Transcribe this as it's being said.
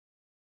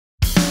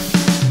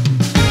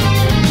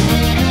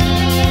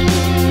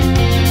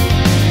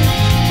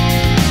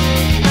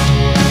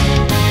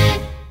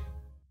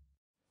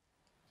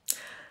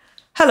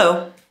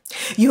Hello.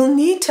 You'll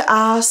need to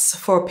ask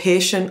for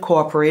patient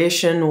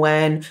cooperation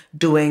when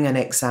doing an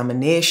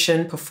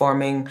examination,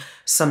 performing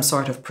some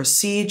sort of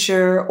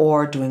procedure,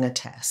 or doing a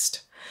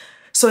test.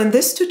 So in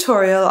this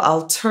tutorial,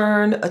 I'll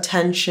turn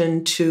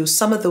attention to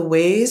some of the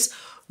ways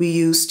we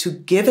use to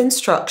give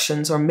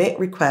instructions or make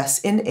requests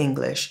in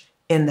English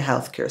in the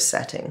healthcare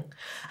setting.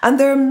 And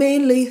there are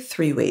mainly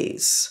three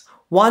ways.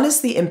 One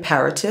is the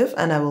imperative,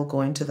 and I will go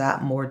into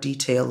that in more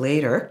detail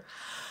later.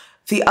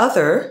 The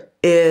other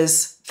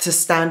is the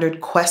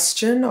standard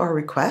question or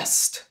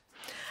request.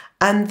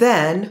 And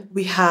then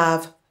we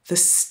have the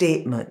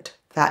statement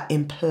that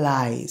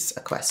implies a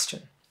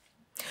question.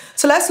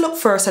 So let's look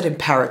first at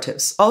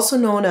imperatives, also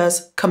known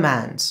as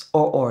commands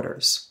or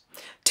orders.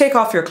 Take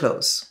off your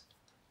clothes.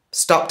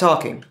 Stop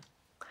talking.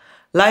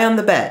 Lie on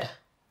the bed.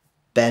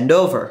 Bend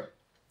over.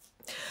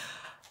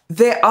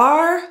 There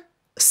are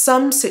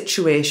some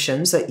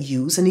situations that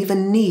use and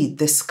even need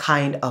this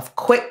kind of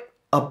quick,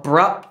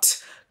 abrupt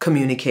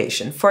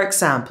communication. For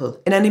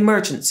example, in an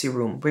emergency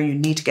room where you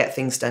need to get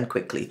things done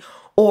quickly,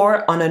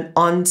 or on an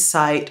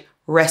on-site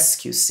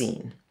rescue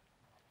scene.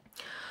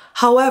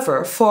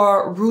 However,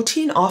 for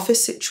routine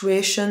office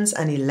situations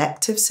and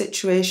elective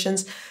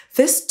situations,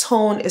 this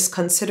tone is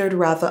considered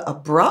rather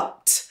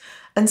abrupt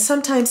and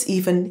sometimes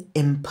even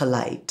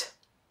impolite.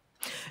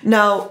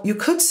 Now, you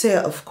could say,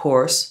 of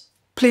course,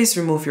 please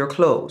remove your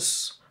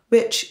clothes,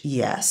 which,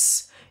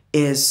 yes,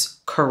 is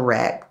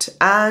correct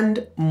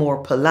and more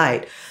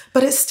polite,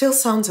 but it still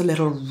sounds a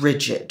little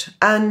rigid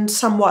and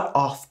somewhat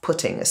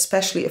off-putting,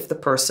 especially if the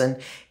person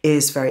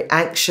is very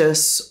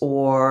anxious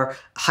or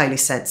highly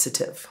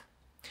sensitive.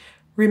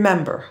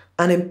 Remember,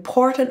 an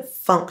important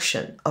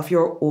function of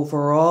your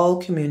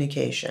overall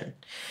communication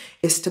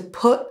is to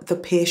put the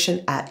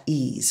patient at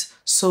ease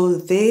so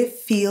they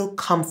feel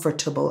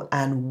comfortable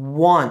and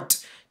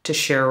want to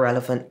share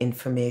relevant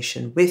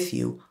information with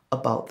you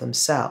about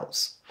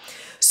themselves.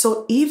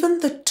 So even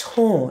the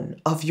tone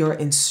of your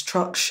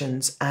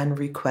instructions and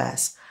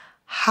requests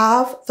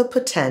have the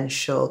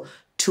potential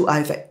to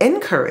either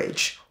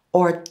encourage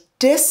or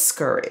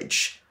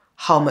discourage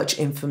how much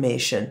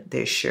information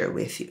they share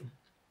with you.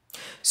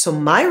 So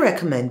my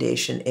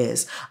recommendation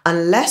is,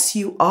 unless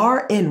you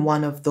are in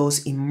one of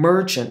those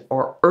emergent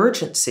or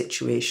urgent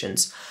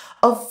situations,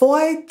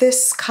 avoid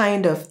this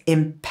kind of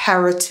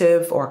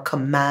imperative or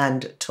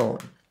command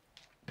tone.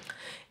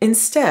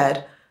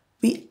 Instead,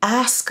 we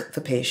ask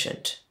the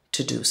patient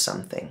to do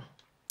something.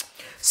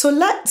 So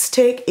let's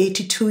take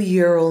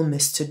 82-year-old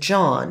Mr.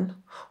 John,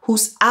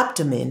 whose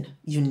abdomen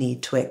you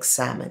need to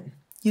examine.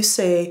 You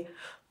say,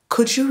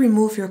 could you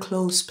remove your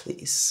clothes,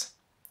 please?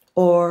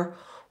 Or,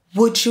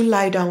 would you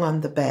lie down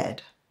on the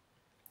bed?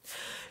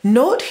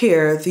 Note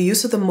here the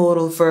use of the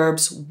modal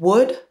verbs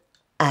would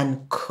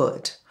and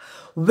could.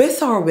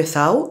 With or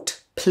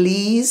without,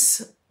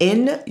 please,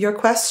 in your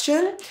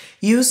question,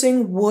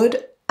 using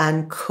would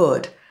and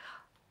could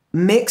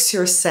makes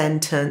your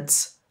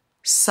sentence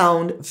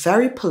sound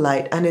very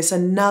polite and is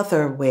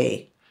another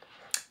way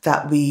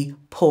that we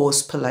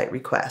pose polite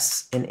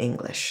requests in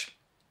English.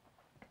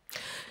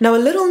 Now, a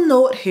little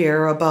note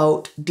here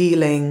about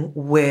dealing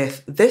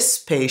with this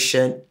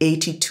patient,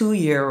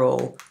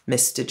 82-year-old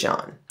Mr.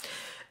 John.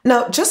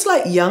 Now, just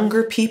like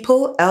younger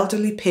people,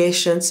 elderly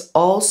patients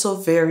also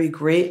vary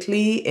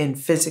greatly in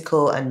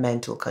physical and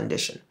mental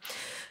condition.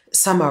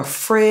 Some are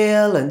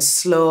frail and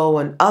slow,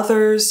 and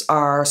others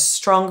are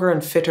stronger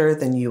and fitter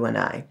than you and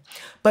I.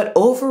 But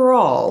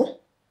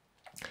overall,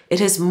 it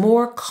is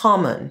more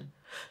common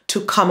to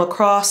come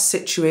across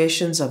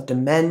situations of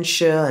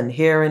dementia and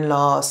hearing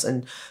loss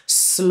and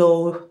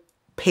slow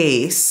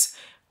pace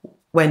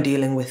when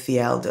dealing with the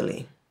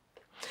elderly.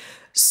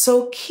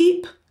 So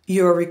keep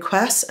your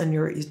requests and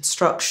your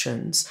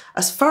instructions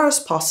as far as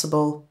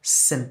possible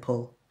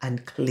simple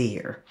and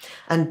clear,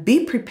 and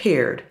be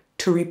prepared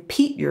to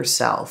repeat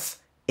yourself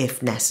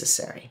if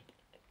necessary.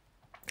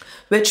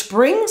 Which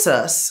brings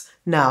us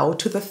now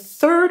to the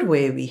third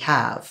way we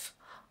have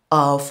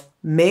of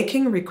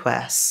making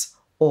requests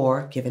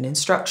or giving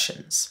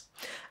instructions.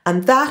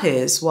 And that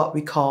is what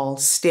we call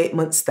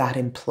statements that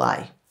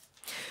imply.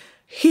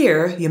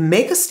 Here, you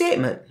make a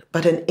statement,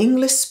 but an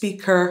English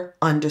speaker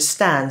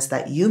understands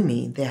that you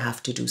mean they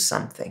have to do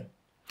something.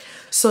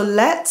 So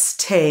let's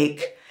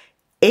take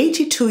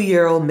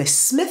 82-year-old Miss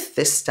Smith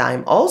this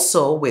time,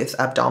 also with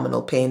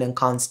abdominal pain and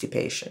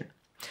constipation.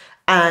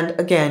 And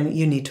again,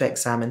 you need to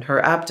examine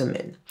her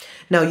abdomen.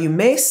 Now you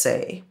may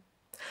say,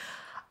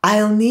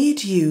 I'll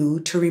need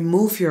you to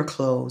remove your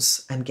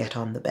clothes and get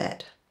on the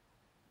bed.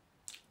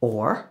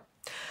 Or,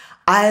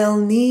 I'll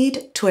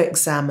need to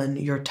examine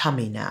your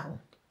tummy now.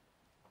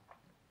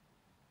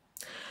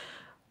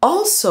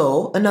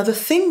 Also, another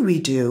thing we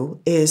do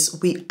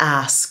is we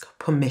ask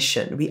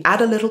permission. We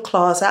add a little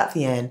clause at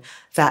the end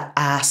that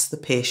asks the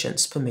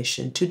patient's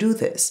permission to do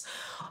this.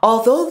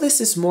 Although this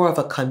is more of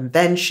a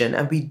convention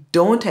and we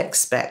don't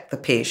expect the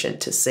patient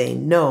to say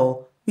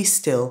no, we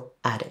still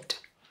add it.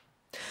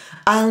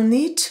 I'll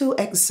need to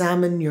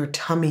examine your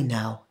tummy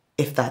now,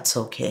 if that's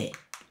okay.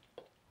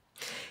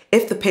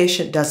 If the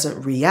patient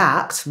doesn't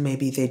react,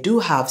 maybe they do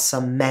have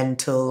some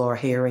mental or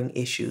hearing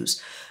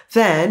issues,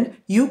 then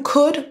you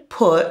could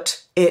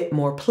put it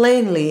more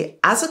plainly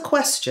as a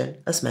question,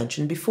 as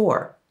mentioned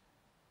before.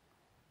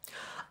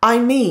 I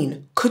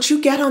mean, could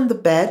you get on the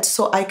bed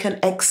so I can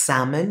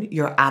examine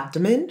your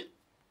abdomen?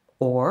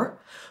 Or,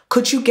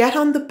 could you get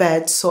on the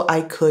bed so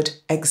I could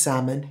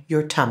examine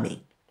your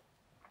tummy?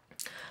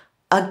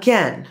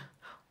 Again,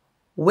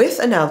 with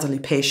an elderly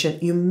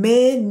patient, you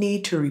may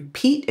need to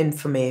repeat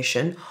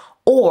information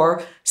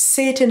or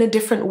say it in a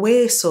different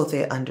way so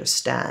they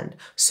understand.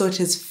 So it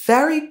is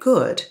very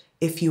good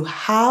if you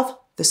have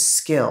the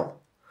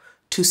skill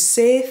to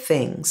say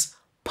things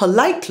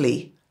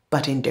politely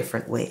but in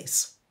different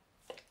ways.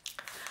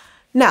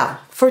 Now,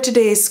 for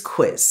today's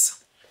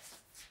quiz.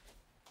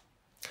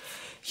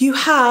 You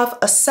have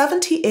a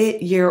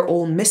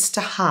 78-year-old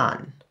Mr.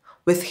 Han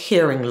with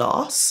hearing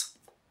loss,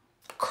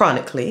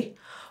 chronically,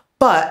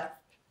 but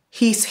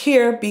he's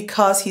here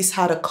because he's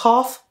had a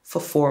cough for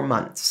 4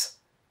 months.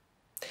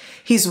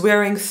 He's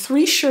wearing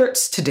 3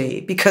 shirts today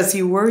because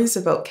he worries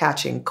about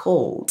catching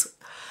cold,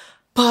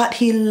 but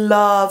he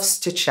loves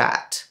to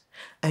chat,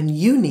 and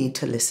you need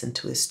to listen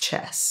to his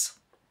chest.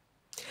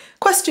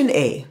 Question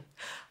A,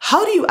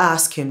 how do you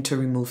ask him to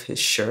remove his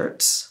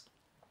shirts?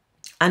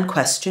 And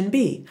question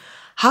B,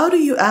 how do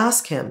you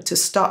ask him to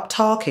stop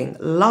talking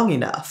long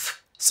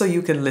enough so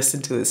you can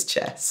listen to his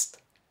chest?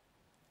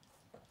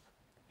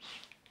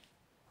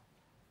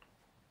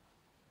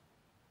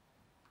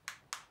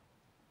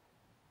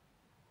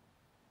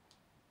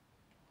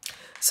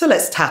 So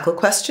let's tackle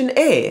question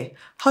A.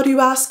 How do you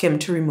ask him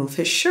to remove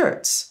his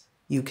shirts?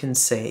 You can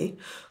say,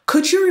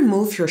 could you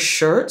remove your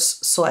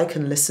shirts so I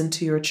can listen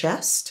to your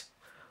chest?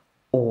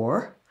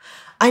 Or,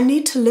 I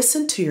need to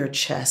listen to your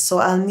chest, so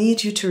I'll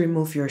need you to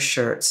remove your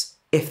shirts,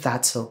 if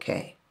that's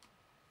okay.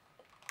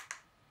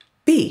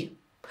 B,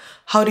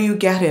 how do you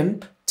get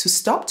him to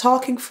stop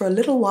talking for a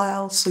little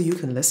while so you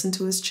can listen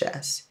to his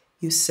chest?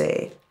 You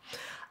say,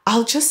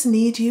 I'll just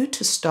need you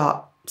to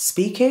stop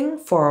speaking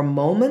for a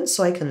moment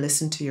so I can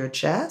listen to your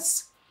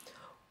chest.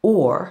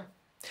 Or,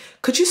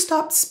 could you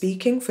stop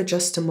speaking for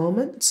just a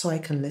moment so I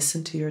can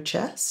listen to your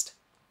chest?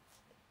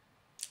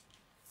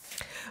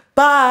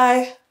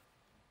 Bye!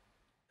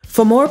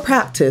 For more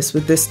practice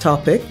with this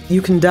topic,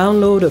 you can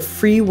download a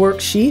free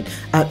worksheet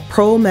at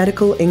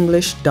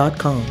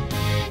promedicalenglish.com.